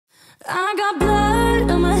I got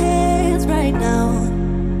blood on my hands right now,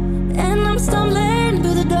 and I'm stumbling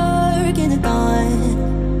through the dark in the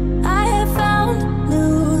dawn. I have found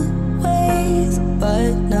new ways,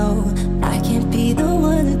 but no, I can't be the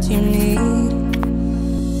one that you need.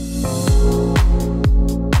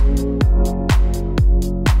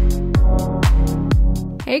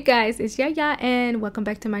 Hey guys, it's Yaya and welcome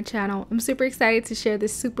back to my channel. I'm super excited to share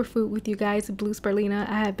this superfood with you guys, Blue Spirulina.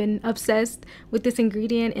 I have been obsessed with this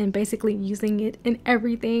ingredient and basically using it in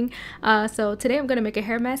everything. So today I'm going to make a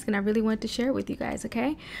hair mask and I really wanted to share it with you guys,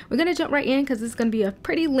 okay? We're going to jump right in because this is going to be a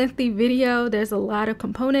pretty lengthy video. There's a lot of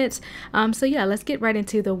components. So yeah, let's get right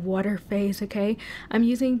into the water phase, okay? I'm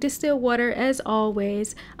using distilled water as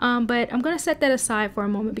always, but I'm going to set that aside for a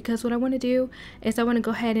moment because what I want to do is I want to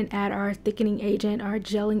go ahead and add our thickening agent, our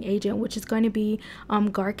gelling agent, which is going to be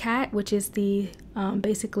Garcat, which is the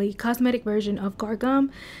basically cosmetic version of Gargum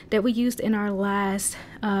that we used in our last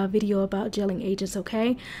video about gelling agents,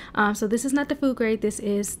 okay? So this is not the food grade, this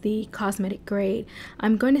is the cosmetic grade.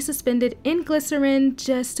 I'm going to suspend it in glycerin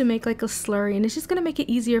just to make like a slurry, and it's just going to make it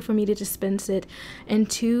easier for me to dispense it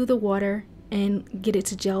into the water and get it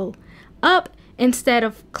to gel up instead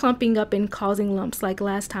of clumping up and causing lumps like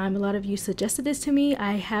last time. A lot of you suggested this to me.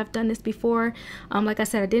 I have done this before. Like I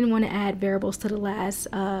said, I didn't want to add variables to the last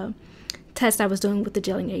test I was doing with the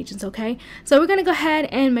gelling agents, okay? So we're going to go ahead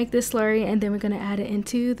and make this slurry, and then we're going to add it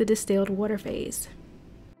into the distilled water phase.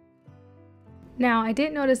 Now, I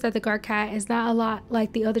did notice that the Garcat is not a lot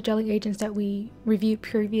like the other gelling agents that we reviewed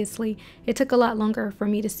previously. It took a lot longer for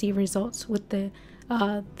me to see results with the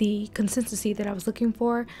consistency that I was looking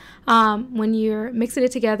for. When you're mixing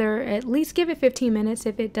it together, at least give it 15 minutes.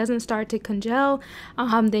 If it doesn't start to congel,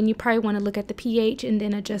 then you probably want to look at the pH and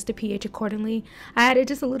then adjust the pH accordingly. I added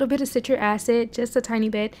just a little bit of citric acid, just a tiny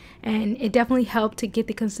bit, and it definitely helped to get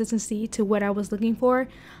the consistency to what I was looking for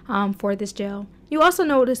this gel. You also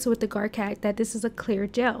notice with the Garcat that this is a clear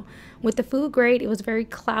gel. With the food grade, it was very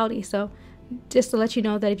cloudy. So just to let you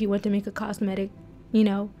know that if you want to make a cosmetic,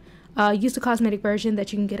 use the cosmetic version,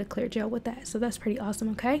 that you can get a clear gel with that. So that's pretty awesome,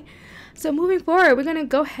 okay? So moving forward, we're going to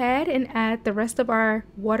go ahead and add the rest of our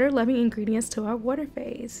water-loving ingredients to our water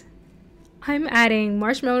phase. I'm adding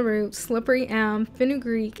marshmallow root, slippery elm,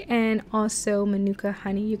 fenugreek, and also Manuka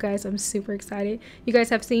honey. You guys, I'm super excited. You guys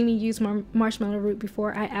have seen me use marshmallow root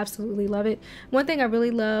before. I absolutely love it. One thing I really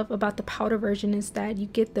love about the powder version is that you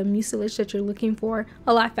get the mucilage that you're looking for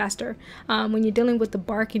a lot faster. When you're dealing with the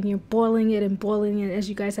bark and you're boiling it, as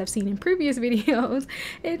you guys have seen in previous videos,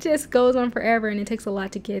 it just goes on forever and it takes a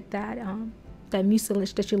lot to get that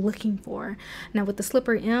mucilage that you're looking for. Now with the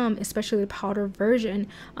slippery elm, especially the powder version,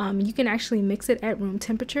 you can actually mix it at room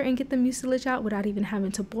temperature and get the mucilage out without even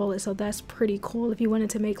having to boil it. So that's pretty cool if you wanted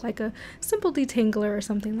to make like a simple detangler or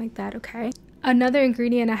something like that, okay? Another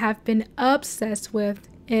ingredient I have been obsessed with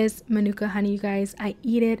is Manuka honey, you guys. I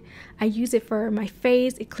eat it. I use it for my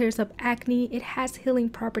face. It clears up acne. It has healing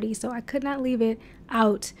properties, so I could not leave it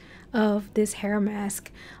out of this hair mask.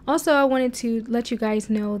 Also, I wanted to let you guys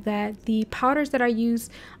know that the powders that I use,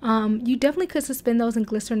 you definitely could suspend those in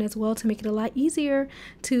glycerin as well to make it a lot easier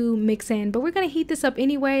to mix in, but we're going to heat this up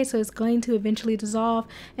anyway, so it's going to eventually dissolve.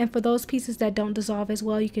 And for those pieces that don't dissolve as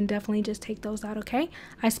well, you can definitely just take those out, okay?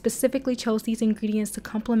 I specifically chose these ingredients to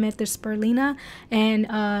complement the spirulina and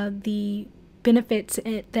the benefits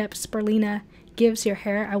that spirulina gives your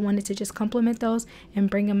hair. I wanted to just complement those and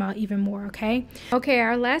bring them out even more, okay? Okay,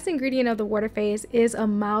 our last ingredient of the water phase is a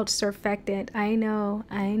mild surfactant. I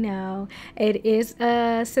know. It is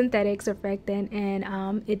a synthetic surfactant,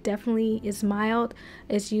 and it definitely is mild.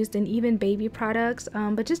 It's used in even baby products,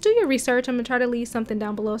 but just do your research. I'm gonna try to leave something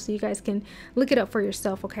down below so you guys can look it up for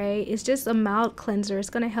yourself, okay? It's just a mild cleanser. It's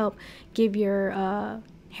gonna help give your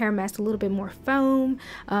hair mask a little bit more foam,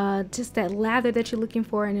 just that lather that you're looking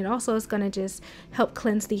for, and it also is going to just help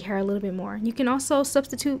cleanse the hair a little bit more. You can also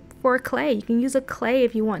substitute for clay. You can use a clay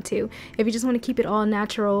if you want to, if you just want to keep it all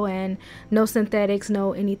natural and no synthetics,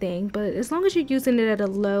 no anything. But as long as you're using it at a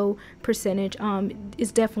low percentage,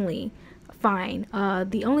 it's definitely fine.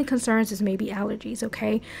 The only concerns is maybe allergies,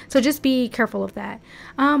 okay? So just be careful of that.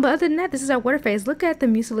 But other than that, this is our water phase. Look at the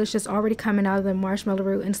mucilage just already coming out of the marshmallow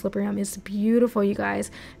root and slippery elm. It's beautiful, you guys.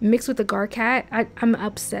 Mixed with the Garcat, I'm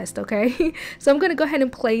obsessed, okay? So I'm going to go ahead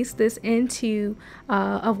and place this into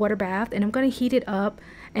a water bath, and I'm going to heat it up,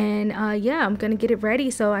 and yeah, I'm going to get it ready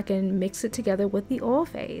so I can mix it together with the oil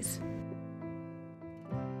phase.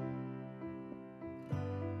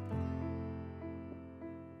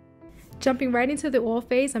 Jumping right into the oil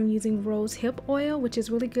phase, I'm using rose hip oil, which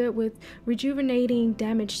is really good with rejuvenating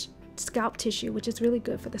damaged scalp tissue, which is really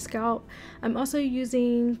good for the scalp. I'm also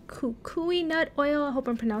using kukui nut oil, I hope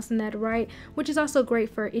I'm pronouncing that right, which is also great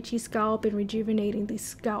for itchy scalp and rejuvenating the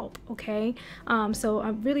scalp. Okay, so I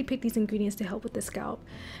really picked these ingredients to help with the scalp.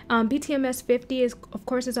 BTMS 50 is, of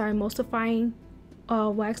course, is our emulsifying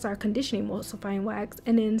wax, our conditioning emulsifying wax,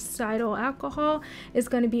 and then cetyl alcohol is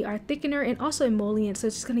going to be our thickener and also emollient, so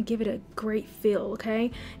it's just going to give it a great feel. Okay,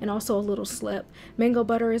 and also a little slip. Mango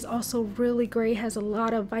butter is also really great, has a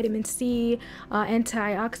lot of vitamin C,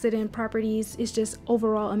 antioxidant properties. It's just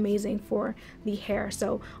overall amazing for the hair.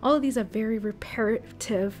 So all of these are very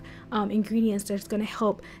reparative ingredients that's going to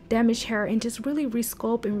help damaged hair and just really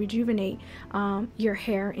resculpt and rejuvenate your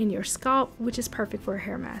hair and your scalp, which is perfect for a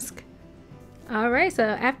hair mask. Alright, so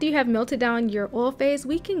after you have melted down your oil phase,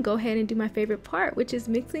 we can go ahead and do my favorite part, which is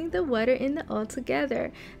mixing the water and the oil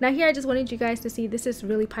together. Now here I just wanted you guys to see this is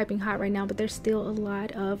really piping hot right now, but there's still a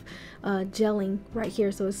lot of gelling right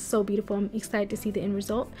here, so it's so beautiful. I'm excited to see the end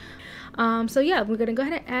result. So yeah, we're going to go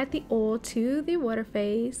ahead and add the oil to the water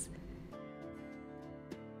phase.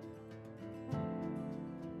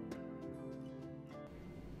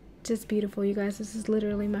 Just beautiful, you guys. This is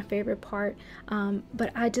literally my favorite part,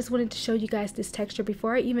 but I just wanted to show you guys this texture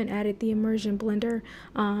before I even added the immersion blender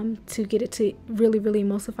to get it to really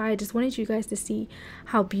emulsify. I just wanted you guys to see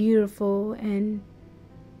how beautiful, and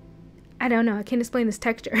I don't know, I can't explain this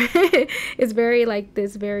texture. It's very like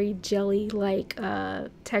this very jelly like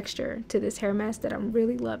texture to this hair mask that I'm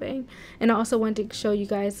really loving. And I also wanted to show you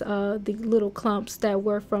guys the little clumps that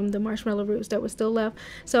were from the marshmallow roots that were still left.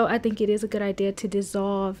 So I think it is a good idea to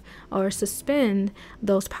dissolve or suspend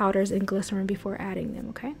those powders in glycerin before adding them.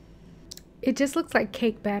 Okay, it just looks like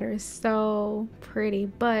cake batter. It's so pretty,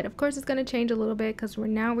 but of course it's going to change a little bit because we're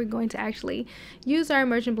going to actually use our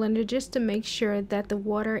immersion blender just to make sure that the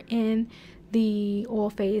water in the oil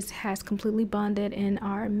phase has completely bonded and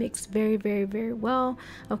are mixed very well.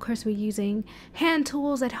 Of course, we're using hand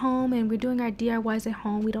tools at home and we're doing our DIYs at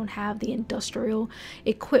home. We don't have the industrial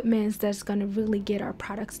equipment that's going to really get our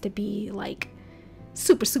products to be like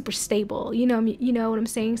super stable, you know what I'm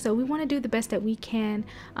saying. So we want to do the best that we can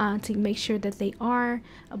to make sure that they are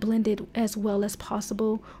blended as well as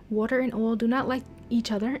possible. Water and oil do not like each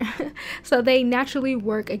other so they naturally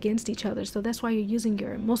work against each other, so that's why you're using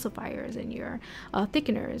your emulsifiers and your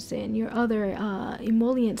thickeners and your other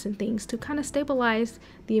emollients and things to kind of stabilize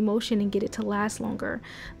the emulsion and get it to last longer.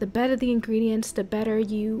 The better the ingredients, the better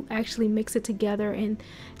you actually mix it together, and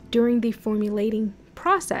during the formulating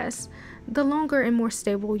process, the longer and more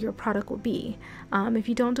stable your product will be. If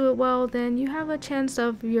you don't do it well, then you have a chance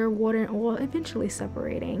of your water and oil eventually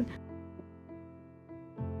separating.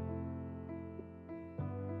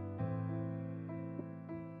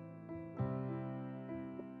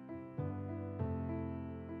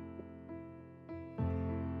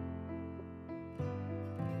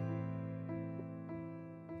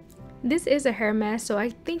 This is a hair mask, so I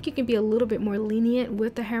think you can be a little bit more lenient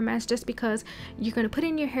with the hair mask just because you're going to put it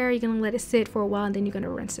in your hair, you're going to let it sit for a while, and then you're going to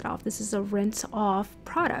rinse it off. This is a rinse off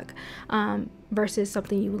product versus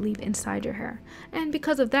something you would leave inside your hair. And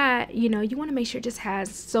because of that, you know, you want to make sure it just has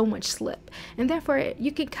so much slip, and therefore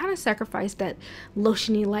you can kind of sacrifice that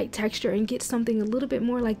lotiony like texture and get something a little bit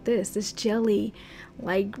more like this jelly,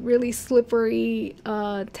 like really slippery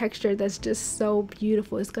texture that's just so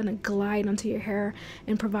beautiful. It's going to glide onto your hair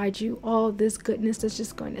and provide you all this goodness that's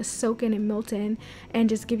just going to soak in and melt in and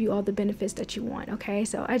just give you all the benefits that you want. Okay,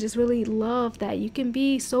 so I just really love that you can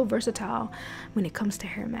be so versatile when it comes to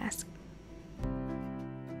hair masks.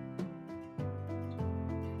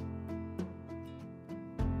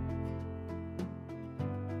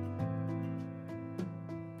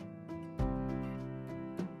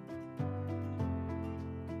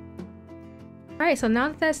 Alright, so now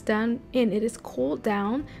that that's done and it is cooled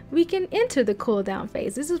down, we can enter the cool down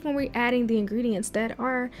phase. This is when we're adding the ingredients that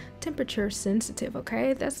are temperature sensitive,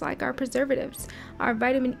 okay? That's like our preservatives, our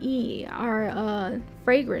vitamin E, our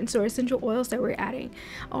fragrance or essential oils that we're adding,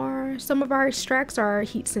 or some of our extracts are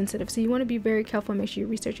heat sensitive. So you want to be very careful and make sure you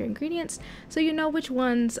research your ingredients so you know which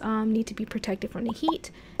ones need to be protected from the heat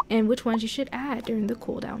and which ones you should add during the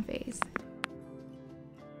cool down phase.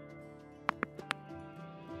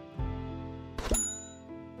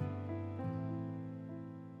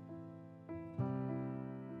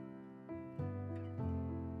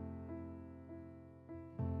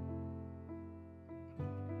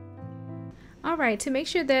 Alright, to make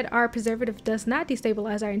sure that our preservative does not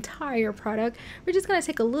destabilize our entire product, we're just going to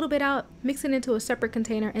take a little bit out, mix it into a separate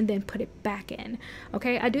container, and then put it back in.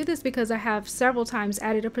 Okay, I do this because I have several times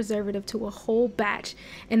added a preservative to a whole batch,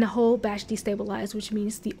 and the whole batch destabilized, which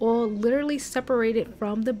means the oil literally separated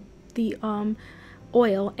from the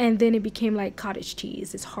oil, and then it became like cottage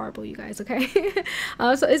cheese. It's horrible, you guys, okay?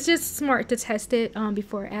 So it's just smart to test it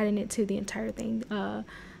before adding it to the entire thing.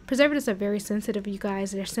 Preservatives are very sensitive, you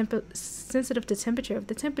guys. They're sensitive to temperature. If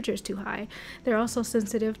the temperature is too high, they're also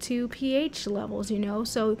sensitive to pH levels, you know.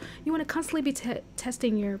 So you want to constantly be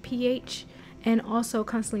testing your pH and also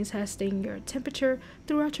constantly testing your temperature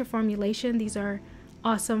throughout your formulation. These are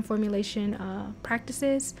awesome formulation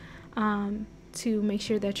practices to make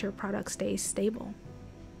sure that your product stays stable.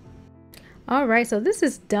 All right, so this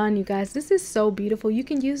is done, you guys. This is so beautiful. You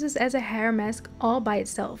can use this as a hair mask all by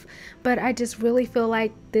itself, but I just really feel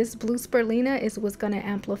like this Blue Spirulina is what's going to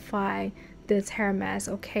amplify this hair mask,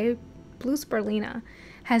 okay? Blue Spirulina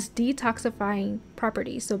has detoxifying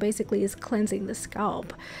properties, so basically it's cleansing the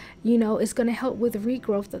scalp. You know, it's going to help with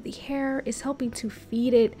regrowth of the hair. It's helping to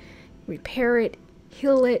feed it, repair it,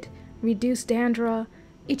 heal it, reduce dandruff,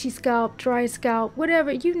 itchy scalp, dry scalp,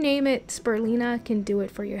 whatever, you name it, spirulina can do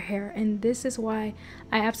it for your hair. And this is why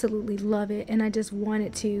I absolutely love it, and I just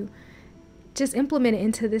wanted to just implement it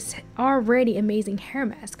into this already amazing hair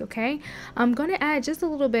mask. Okay, I'm going to add just a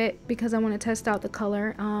little bit because I want to test out the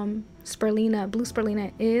color. Spirulina, Blue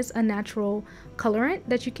Spirulina is a natural colorant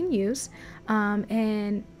that you can use,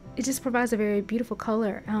 and it just provides a very beautiful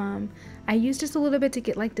color. I used just a little bit to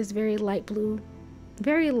get like this very light blue,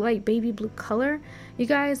 very light baby blue color, you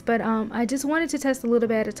guys, but I just wanted to test a little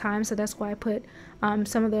bit at a time, so that's why I put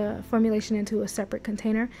some of the formulation into a separate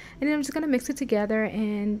container, and then I'm just going to mix it together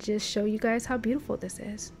and just show you guys how beautiful this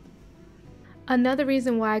is. Another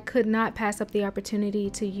reason why I could not pass up the opportunity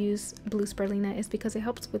to use Blue Spirulina is because it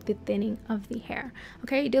helps with the thinning of the hair.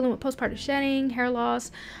 Okay, you're dealing with postpartum shedding, hair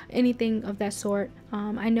loss, anything of that sort.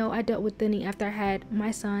 I know I dealt with thinning after I had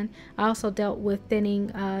my son. I also dealt with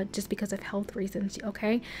thinning just because of health reasons.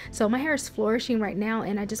 Okay, so my hair is flourishing right now,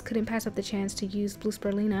 and I just couldn't pass up the chance to use Blue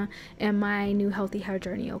Spirulina in my new healthy hair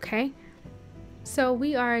journey. Okay. So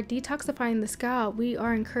we are detoxifying the scalp, we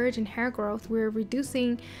are encouraging hair growth, we're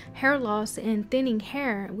reducing hair loss and thinning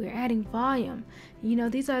hair, we're adding volume. You know,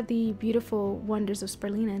 these are the beautiful wonders of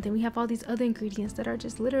spirulina. And then we have all these other ingredients that are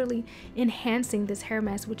just literally enhancing this hair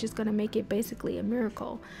mask, which is going to make it basically a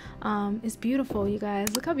miracle. It's beautiful, you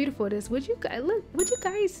guys. Look how beautiful it is. Would you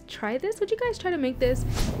guys try this? Would you guys try to make this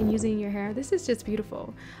and use it in your hair? This is just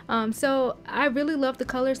beautiful. So I really love the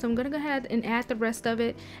color, so I'm going to go ahead and add the rest of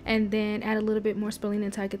it and then add a little bit more spirulina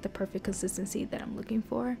until I get the perfect consistency that I'm looking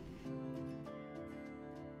for.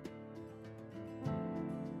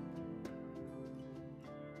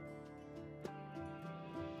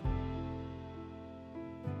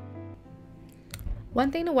 One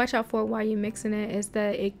thing to watch out for while you're mixing it is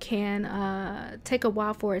that it can take a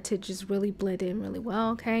while for it to just really blend in really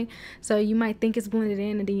well, okay? So you might think it's blended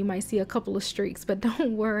in and then you might see a couple of streaks, but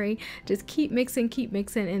don't worry. Just keep mixing,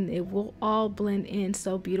 and it will all blend in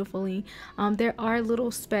so beautifully. There are little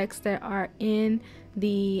specks that are in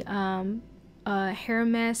the hair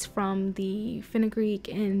mask from the fenugreek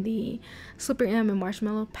and the slippery and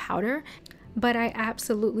marshmallow powder. But I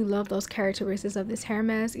absolutely love those characteristics of this hair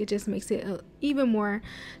mask. It just makes it even more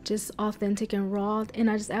just authentic and raw,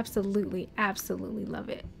 and I just absolutely love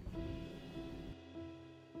it.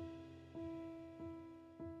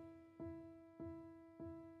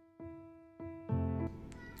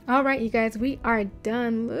 All right, you guys, we are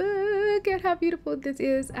done. Look at how beautiful this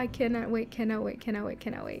is. I cannot wait.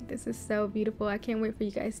 This is so beautiful. I can't wait for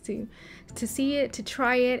you guys to see it, to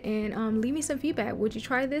try it, and leave me some feedback. Would you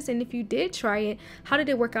try this? And if you did try it, how did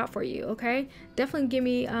it work out for you? Okay, definitely give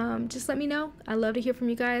me just let me know. I love to hear from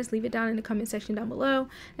you guys. Leave it down in the comment section down below.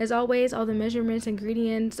 As always, all the measurements,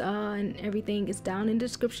 ingredients, and everything is down in the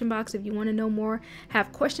description box. If you want to know more,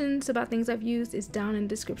 have questions about things I've used, it's down in the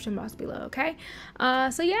description box below. Okay,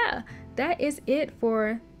 so yeah, that is it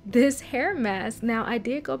for this hair mask. Now I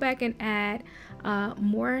did go back and add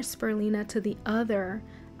more spirulina to the other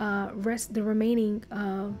the remaining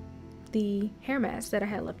the hair mask that I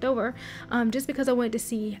had left over, just because I wanted to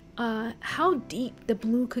see how deep the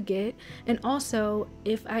blue could get, and also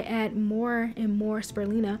if I add more and more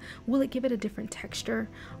spirulina, will it give it a different texture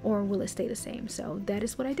or will it stay the same? So that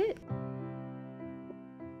is what I did.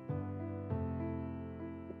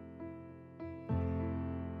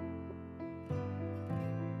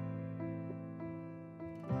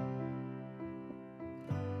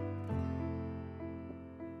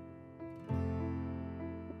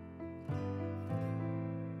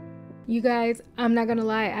 You guys, I'm not gonna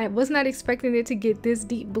lie, I was not expecting it to get this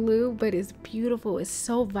deep blue, but it's beautiful. It's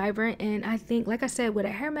so vibrant, and I think, like I said, with a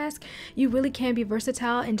hair mask, you really can be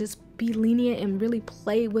versatile and just be lenient and really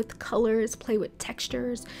play with colors, play with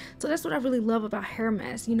textures. So that's what I really love about hair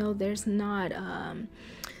masks. You know, there's not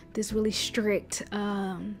this really strict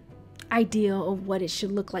ideal of what it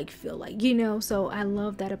should look like, feel like, you know. So I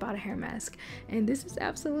love that about a hair mask, and this is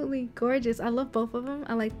absolutely gorgeous. I love both of them.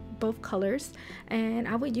 I like both colors, and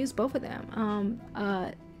I would use both of them.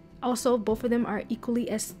 Also, both of them are equally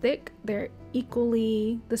as thick. They're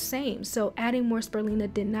equally the same. So adding more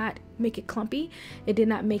spirulina did not make it clumpy. It did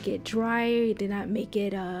not make it dry. It did not make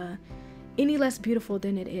it any less beautiful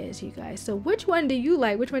than it is, you guys. So which one do you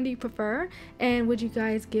like? Which one do you prefer? And would you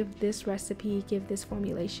guys give this recipe, give this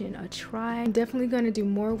formulation a try? I'm definitely going to do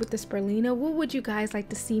more with the spirulina. What would you guys like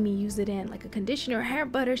to see me use it in? Like a conditioner, hair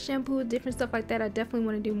butter, shampoo, different stuff like that. I definitely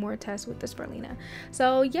want to do more tests with the spirulina.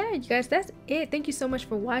 So yeah, you guys, that's it. Thank you so much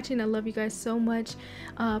for watching. I love you guys so much.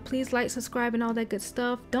 Please like, subscribe, and all that good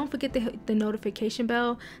stuff. Don't forget to hit the notification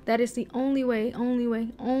bell. That is the only way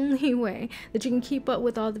that you can keep up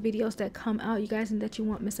with all the videos that come out, you guys, and that you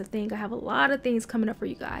won't miss a thing. I have a lot of things coming up for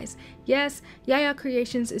you guys. Yes, Yaya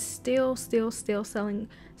Creations is still selling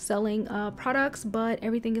products, but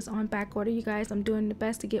everything is on back order, you guys. I'm doing the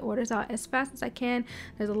best to get orders out as fast as I can.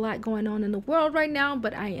 There's a lot going on in the world right now,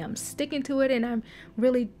 but I am sticking to it, and I'm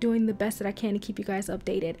really doing the best that I can to keep you guys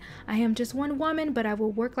updated. I am just one woman, but I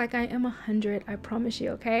will work like I am 100. I promise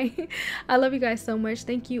you, okay? I love you guys so much.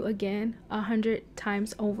 Thank you again 100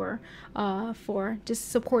 times over for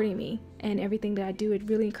just supporting me and everything that I do. It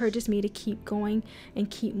really encourages me to keep going and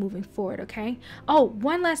keep moving forward, okay? Oh,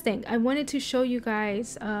 one last thing. I wanted to show you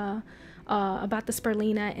guys about the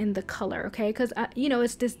spirulina and the color, okay? Because you know,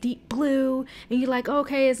 it's this deep blue, and you're like,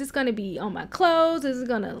 okay, is this gonna be on my clothes? Is it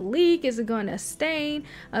gonna leak? Is it gonna stain?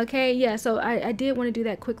 Okay, yeah. So I did want to do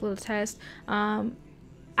that quick little test.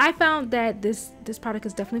 I found that this product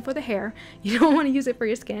is definitely for the hair. You don't want to use it for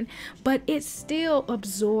your skin, but it's still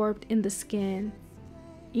absorbed in the skin.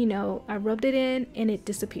 You know, I rubbed it in and it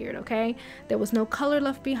disappeared, okay? There was no color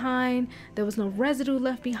left behind, there was no residue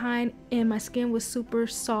left behind, and my skin was super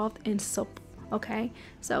soft and supple, okay?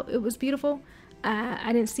 So it was beautiful.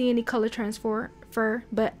 I didn't see any color transfer,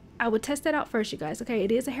 but I would test that out first, you guys, okay?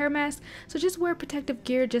 It is a hair mask, so just wear protective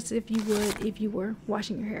gear just if you would if you were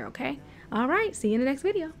washing your hair, okay? All right, see you in the next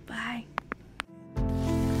video. Bye.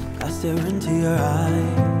 I stare into your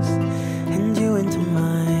eyes and you into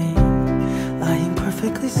mine, lying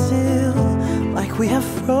perfectly still, like we have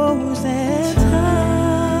frozen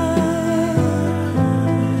time.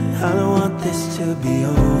 I don't want this to be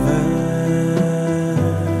over.